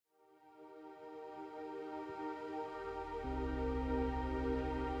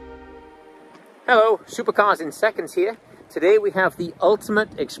Hello, Supercars in Seconds here. Today we have the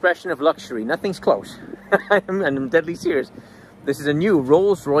ultimate expression of luxury. Nothing's close. And I'm deadly serious. This is a new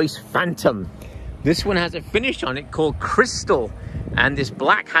Rolls-Royce Phantom. This one has a finish on it called Crystal. And this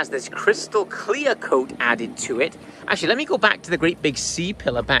black has this crystal clear coat added to it. Actually, let me go back to the great big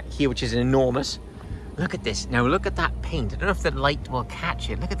C-pillar back here, which is enormous. Look at this. Now look at that paint. I don't know if the light will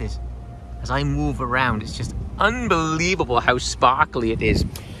catch it. Look at this. As I move around, it's just unbelievable how sparkly it is.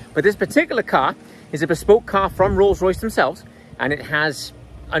 But this particular car is a bespoke car from Rolls-Royce themselves, and it has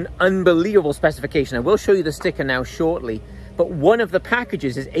an unbelievable specification. I will show you the sticker now shortly, but one of the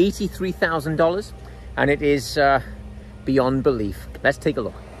packages is $83,000, and it is beyond belief. Let's take a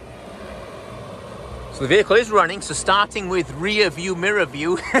look. So the vehicle is running, so starting with rear view, mirror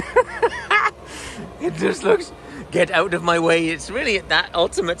view, it just looks, get out of my way. It's really that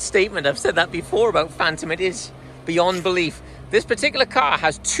ultimate statement. I've said that before about Phantom. It is beyond belief. This particular car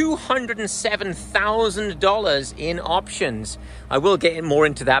has $207,000 in options. I will get more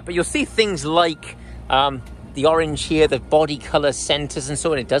into that, but you'll see things like the orange here, the body color centers and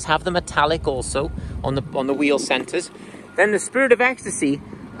so on. It does have the metallic also on the wheel centers. Then the Spirit of Ecstasy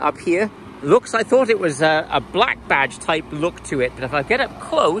up here looks, I thought it was a black badge type look to it, but if I get up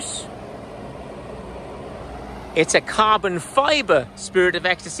close, it's a carbon fiber Spirit of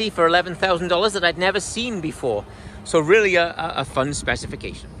Ecstasy for $11,000 that I'd never seen before. So really a fun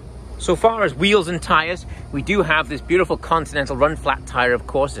specification. So far as wheels and tires, we do have this beautiful Continental run flat tire, of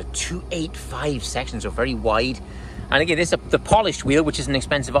course, a 285 section, so very wide. And again, this is the polished wheel, which is an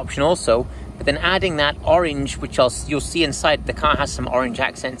expensive option also. But then adding that orange, which you'll see inside, the car has some orange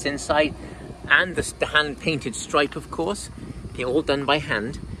accents inside, and the hand-painted stripe, of course. They're all done by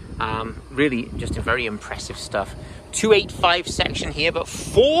hand. Really just a very impressive stuff. 285 section here, but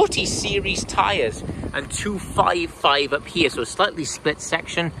 40 series tires and 255 up here, so a slightly split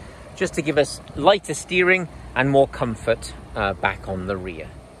section just to give us lighter steering and more comfort back on the rear.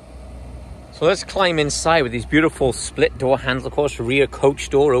 So let's climb inside with these beautiful split door handles, of course, rear coach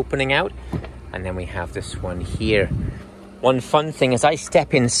door opening out, and then we have this one here. One fun thing, as I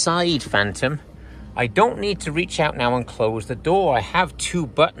step inside Phantom, I don't need to reach out now and close the door. I have two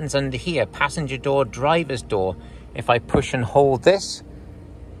buttons under here, passenger door, driver's door. If I push and hold this,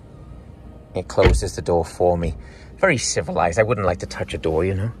 it closes the door for me. Very civilized. I wouldn't like to touch a door,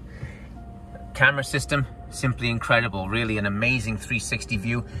 you know. Camera system, simply incredible. Really an amazing 360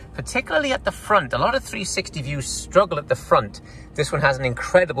 view, particularly at the front. A lot of 360 views struggle at the front. This one has an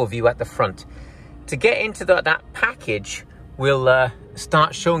incredible view at the front. To get into that package, we'll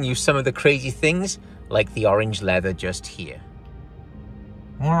start showing you some of the crazy things, like the orange leather just here.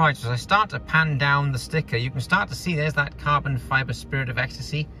 All right, so as I start to pan down the sticker, you can start to see there's that carbon fiber Spirit of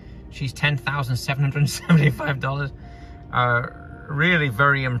Ecstasy. She's $10,775. Really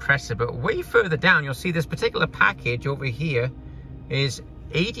very impressive. But way further down, you'll see this particular package over here is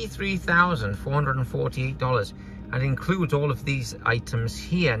 $83,448. And it includes all of these items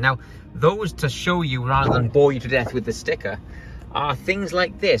here. Now, those, to show you rather than bore you to death with the sticker, are things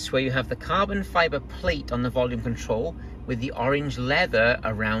like this, where you have the carbon fiber plate on the volume control with the orange leather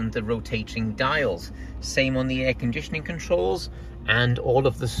around the rotating dials. Same on the air conditioning controls and all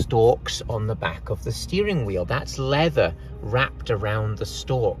of the stalks on the back of the steering wheel. That's leather wrapped around the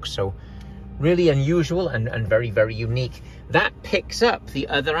stalk. So really unusual and very, very unique. That picks up the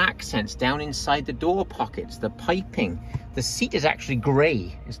other accents down inside the door pockets, the piping. The seat is actually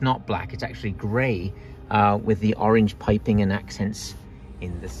gray. It's not black, it's actually gray with the orange piping and accents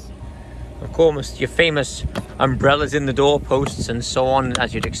in this. Of course, your famous umbrellas in the doorposts and so on,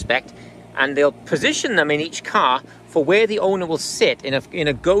 as you'd expect. And they'll position them in each car for where the owner will sit. In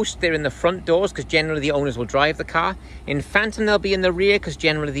a Ghost, they're in the front doors, because generally the owners will drive the car. In Phantom, they'll be in the rear, because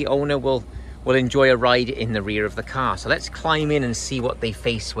generally the owner will enjoy a ride in the rear of the car. So let's climb in and see what they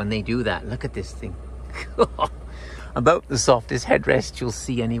face when they do that. Look at this thing. About the softest headrest you'll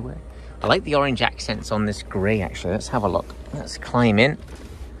see anywhere. I like the orange accents on this grey, actually. Let's have a look. Let's climb in.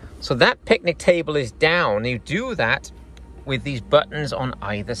 So that picnic table is down. You do that with these buttons on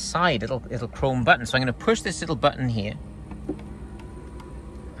either side, little chrome buttons. So I'm going to push this little button here,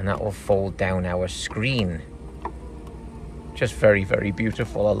 and that will fold down our screen. Just very, very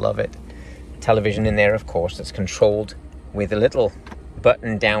beautiful. I love it. Television in there, of course, that's controlled with a little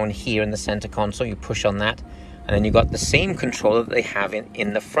button down here in the center console. You push on that, and then you've got the same controller that they have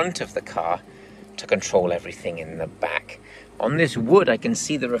in the front of the car to control everything in the back. On this wood, I can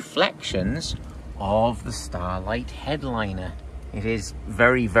see the reflections of the Starlight headliner. It is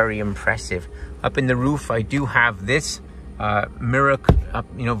very, very impressive. Up in the roof, I do have this mirror up,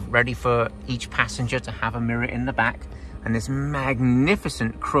 ready for each passenger to have a mirror in the back. and this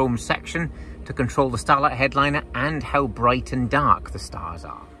magnificent chrome section to control the starlight headliner and how bright and dark the stars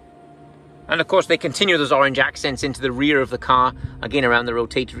are. And of course they continue those orange accents into the rear of the car, again around the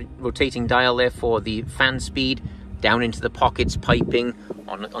rotating dial there for the fan speed, down into the pockets, piping,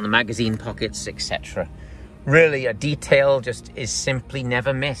 on the magazine pockets, etc. Really, a detail just is simply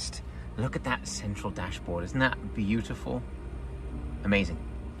never missed. Look at that central dashboard, isn't that beautiful? Amazing.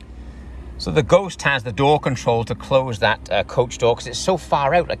 So the Ghost has the door control to close that coach door because it's so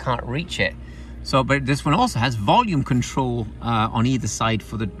far out I can't reach it. So, but this one also has volume control on either side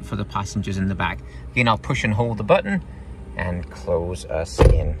for the passengers in the back. Again, I'll push and hold the button and close us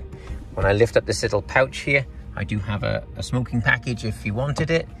in. When I lift up this little pouch here, I do have a smoking package if you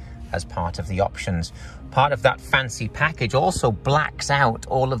wanted it as part of the options. Part of that fancy package also blacks out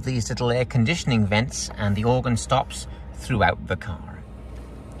all of these little air conditioning vents and the organ stops throughout the car.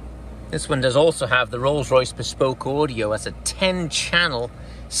 This one does also have the Rolls-Royce bespoke audio as a 10-channel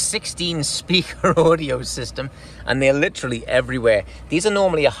 16-speaker audio system, and they're literally everywhere. These are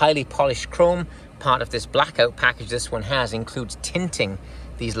normally a highly polished chrome. Part of this blackout package this one has includes tinting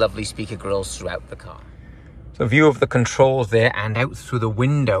these lovely speaker grills throughout the car. So view of the controls there and out through the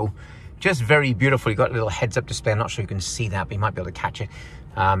window, just very beautiful. You've got a little heads-up display. I'm not sure you can see that, but you might be able to catch it.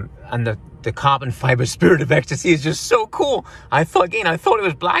 And the carbon fiber Spirit of Ecstasy is just so cool. I thought it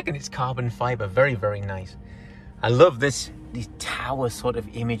was black and it's carbon fiber. Very, very nice. I love these tower sort of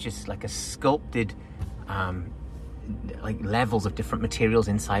images, like a sculpted like levels of different materials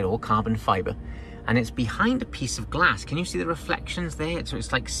inside, all carbon fiber, and it's behind a piece of glass. Can you see the reflections there? So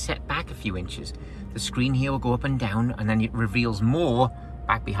it's like set back a few inches. The screen here will go up and down, and then it reveals more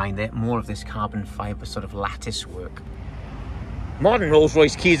back behind there, more of this carbon fiber sort of lattice work. Modern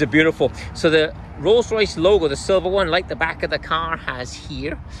Rolls-Royce keys are beautiful. So the Rolls-Royce logo, the silver one, like the back of the car has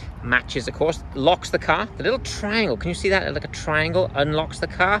here, matches, of course, locks the car. The little triangle, can you see that? Like a triangle unlocks the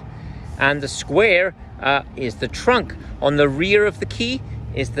car. And the square is the trunk. On the rear of the key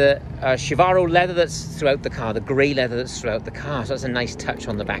is the Chivaro leather that's throughout the car, the grey leather that's throughout the car. So that's a nice touch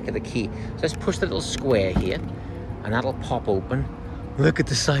on the back of the key. So let's push the little square here, and that'll pop open. Look at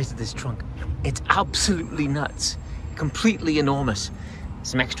the size of this trunk. It's absolutely nuts. Completely enormous.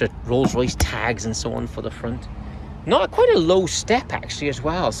 Some extra Rolls-Royce tags and so on for the front. Not quite a low step actually as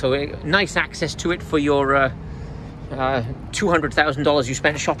well. So nice access to it for your $200,000 you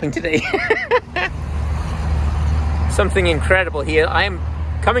spent shopping today. Something incredible here. I am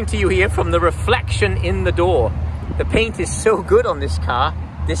coming to you here from the reflection in the door. The paint is so good on this car.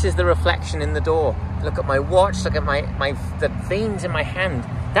 This is the reflection in the door. Look at my watch, look at the veins in my hand.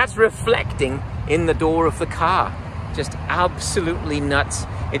 That's reflecting in the door of the car. Just absolutely nuts.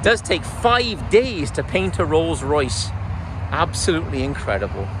 It does take 5 days to paint a Rolls-Royce. Absolutely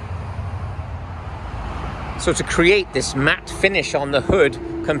incredible. So to create this matte finish on the hood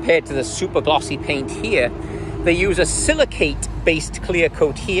compared to the super glossy paint here, they use a silicate-based clear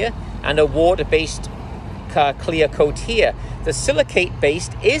coat here and a water-based clear coat here. The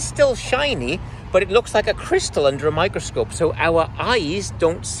silicate-based is still shiny, but it looks like a crystal under a microscope, so our eyes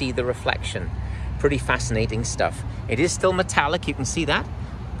don't see the reflection. Pretty fascinating stuff. It is still metallic, you can see that,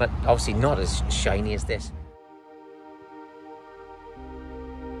 but obviously not as shiny as this.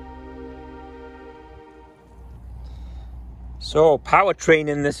 So, powertrain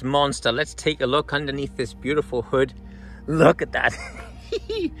in this monster. Let's take a look underneath this beautiful hood. Look at that.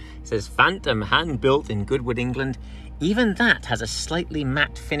 It says Phantom, hand-built in Goodwood, England. Even that has a slightly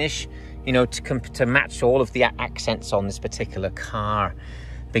matte finish, you know, to match all of the accents on this particular car.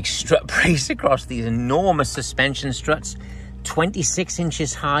 Big strut brace across these enormous suspension struts, 26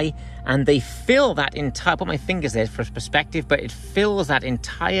 inches high, and they fill that entire, put my fingers there for perspective, but it fills that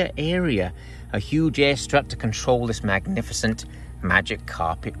entire area. A huge air strut to control this magnificent magic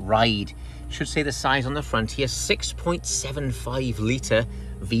carpet ride. Should say the size on the front here, 6.75 litre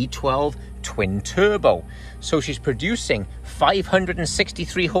V12 twin turbo. So she's producing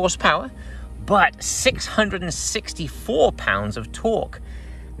 563 horsepower, but 664 pounds of torque.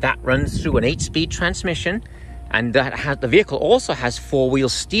 That runs through an 8-speed transmission, and the vehicle also has 4-wheel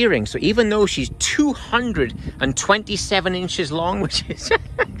steering. So even though she's 227 inches long, which is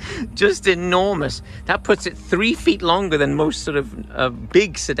just enormous, that puts it 3 feet longer than most sort of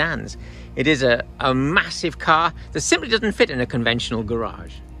big sedans. It is a massive car that simply doesn't fit in a conventional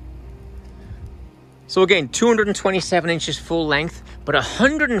garage. So again, 227 inches full length, but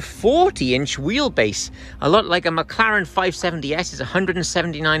 140-inch wheelbase. A lot like a McLaren 570S is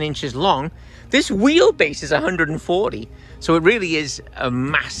 179 inches long. This wheelbase is 140. So it really is a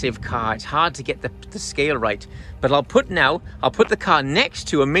massive car. It's hard to get the scale right. But I'll put the car next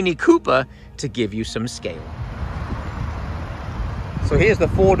to a Mini Cooper to give you some scale. So here's the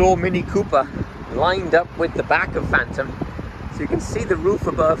 4-door Mini Cooper lined up with the back of Phantom. So you can see the roof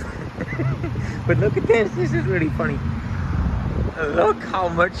above. But look at this, this is really funny. Look how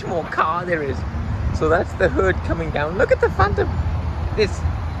much more car there is. So that's the hood coming down. Look at the Phantom.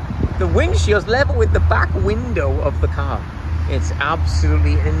 The windshield's level with the back window of the car. It's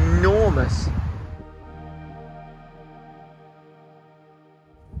absolutely enormous.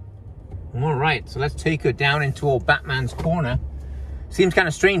 All right, so let's take her down into old Batman's corner. Seems kind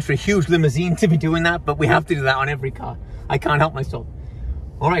of strange for a huge limousine to be doing that, but we have to do that on every car. I can't help myself.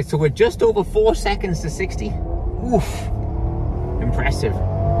 All right, so we're just over 4 seconds to 60. Oof, impressive.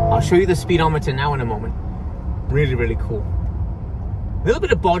 I'll show you the speedometer now in a moment. Really, really cool. A little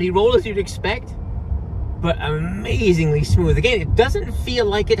bit of body roll as you'd expect, but amazingly smooth. Again, it doesn't feel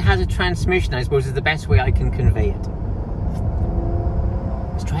like it has a transmission, I suppose is the best way I can convey it.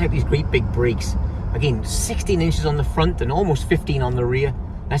 Let's try out these great big brakes. Again, 16 inches on the front and almost 15 on the rear.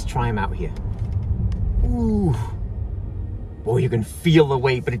 Let's try them out here. Ooh. Boy, you can feel the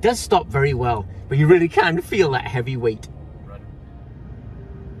weight, but it does stop very well. But you really can feel that heavy weight.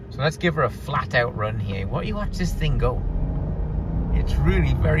 So let's give her a flat out run here. What you watch this thing go. It's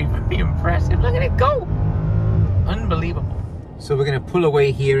really very, very impressive. Look at it go. Unbelievable. So we're going to pull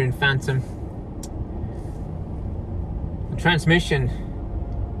away here in Phantom. The transmission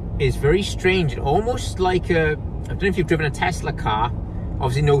is very strange. Almost like a, I don't know if you've driven a Tesla car.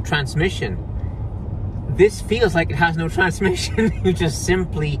 Obviously no transmission. This feels like it has no transmission. You just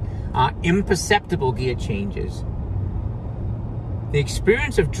simply are imperceptible gear changes. The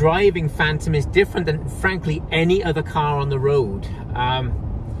experience of driving Phantom is different than, frankly, any other car on the road.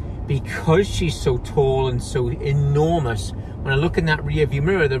 Because she's so tall and so enormous, when I look in that rear view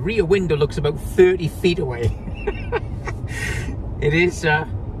mirror, the rear window looks about 30 feet away. It is a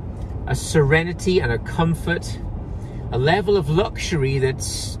serenity and a comfort, a level of luxury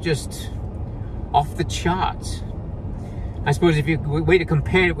that's just off the charts. I suppose if you way to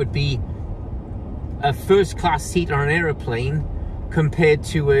compare it would be a first-class seat on an aeroplane compared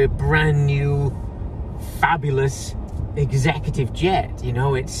to a brand new, fabulous executive jet. You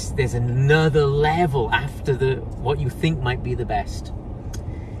know, there's another level after what you think might be the best.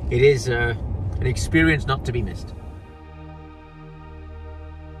 It is an experience not to be missed.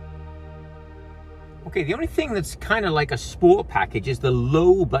 Okay, the only thing that's kind of like a sport package is the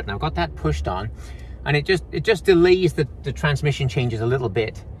low button. I've got that pushed on, and it just delays the transmission changes a little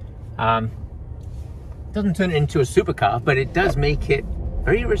bit. Doesn't turn it into a supercar, but it does make it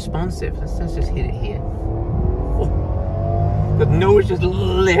very responsive. Let's just hit it here. Oh. The nose just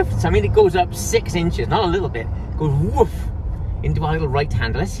lifts. I mean, it goes up 6 inches, not a little bit. It goes woof into our little right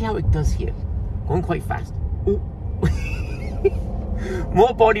hander. Let's see how it does here. Going quite fast. Ooh.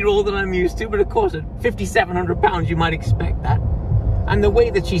 More body roll than I'm used to, but of course at 5,700 pounds you might expect that. And the way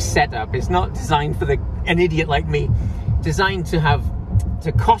that she's set up is not designed for an idiot like me. Designed to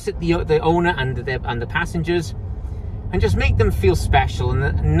cosset the owner and the passengers, and just make them feel special.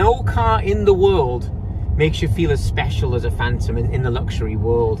 And no car in the world makes you feel as special as a Phantom in the luxury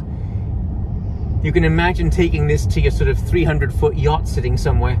world. You can imagine taking this to your sort of 300-foot yacht sitting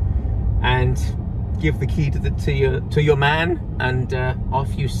somewhere, and give the key to your man, and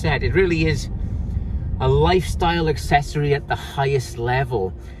off you set. It really is a lifestyle accessory at the highest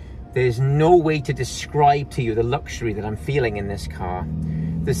level. There's no way to describe to you the luxury that I'm feeling in this car.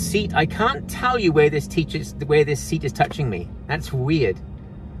 The seat, I can't tell you where this seat is touching me. That's weird.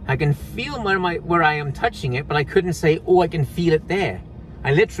 I can feel where I am touching it, but I couldn't say, oh, I can feel it there.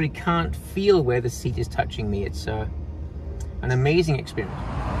 I literally can't feel where the seat is touching me. It's an amazing experience.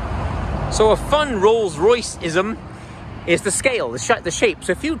 So a fun Rolls-Royce-ism is the scale, the shape.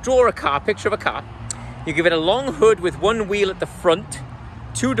 So if you draw a car, picture of a car, you give it a long hood with one wheel at the front,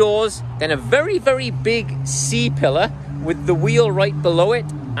 2 doors, then a very, very big C-pillar with the wheel right below it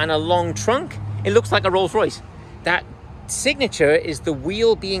and a long trunk. It looks like a Rolls-Royce. That signature is the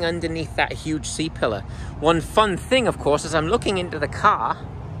wheel being underneath that huge C-pillar. One fun thing, of course, as I'm looking into the car,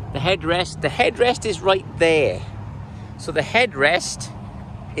 the headrest is right there. So the headrest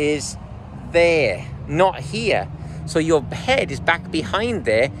is there, not here. So your head is back behind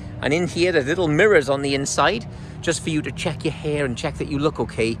there, and in here there's little mirrors on the inside just for you to check your hair and check that you look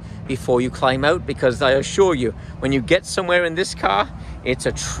okay before you climb out, because I assure you, when you get somewhere in this car, it's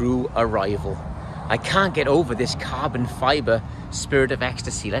a true arrival. I can't get over this carbon fiber Spirit of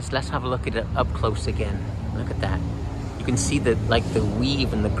Ecstasy. Let's have a look at it up close again. Look at that. You can see the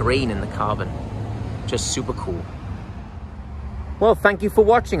weave and the grain in the carbon. Just super cool. Well, thank you for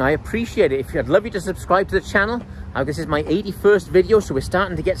watching. I appreciate it. I'd love you to subscribe to the channel. This is my 81st video, so we're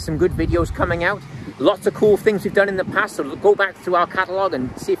starting to get some good videos coming out. Lots of cool things we've done in the past, so go back through our catalog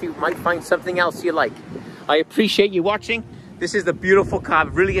and see if you might find something else you like. I appreciate you watching. This is the beautiful car.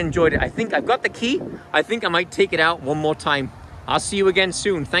 I've really enjoyed it. I think I've got the key. I think I might take it out one more time. I'll see you again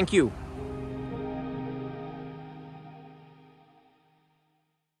soon. Thank you.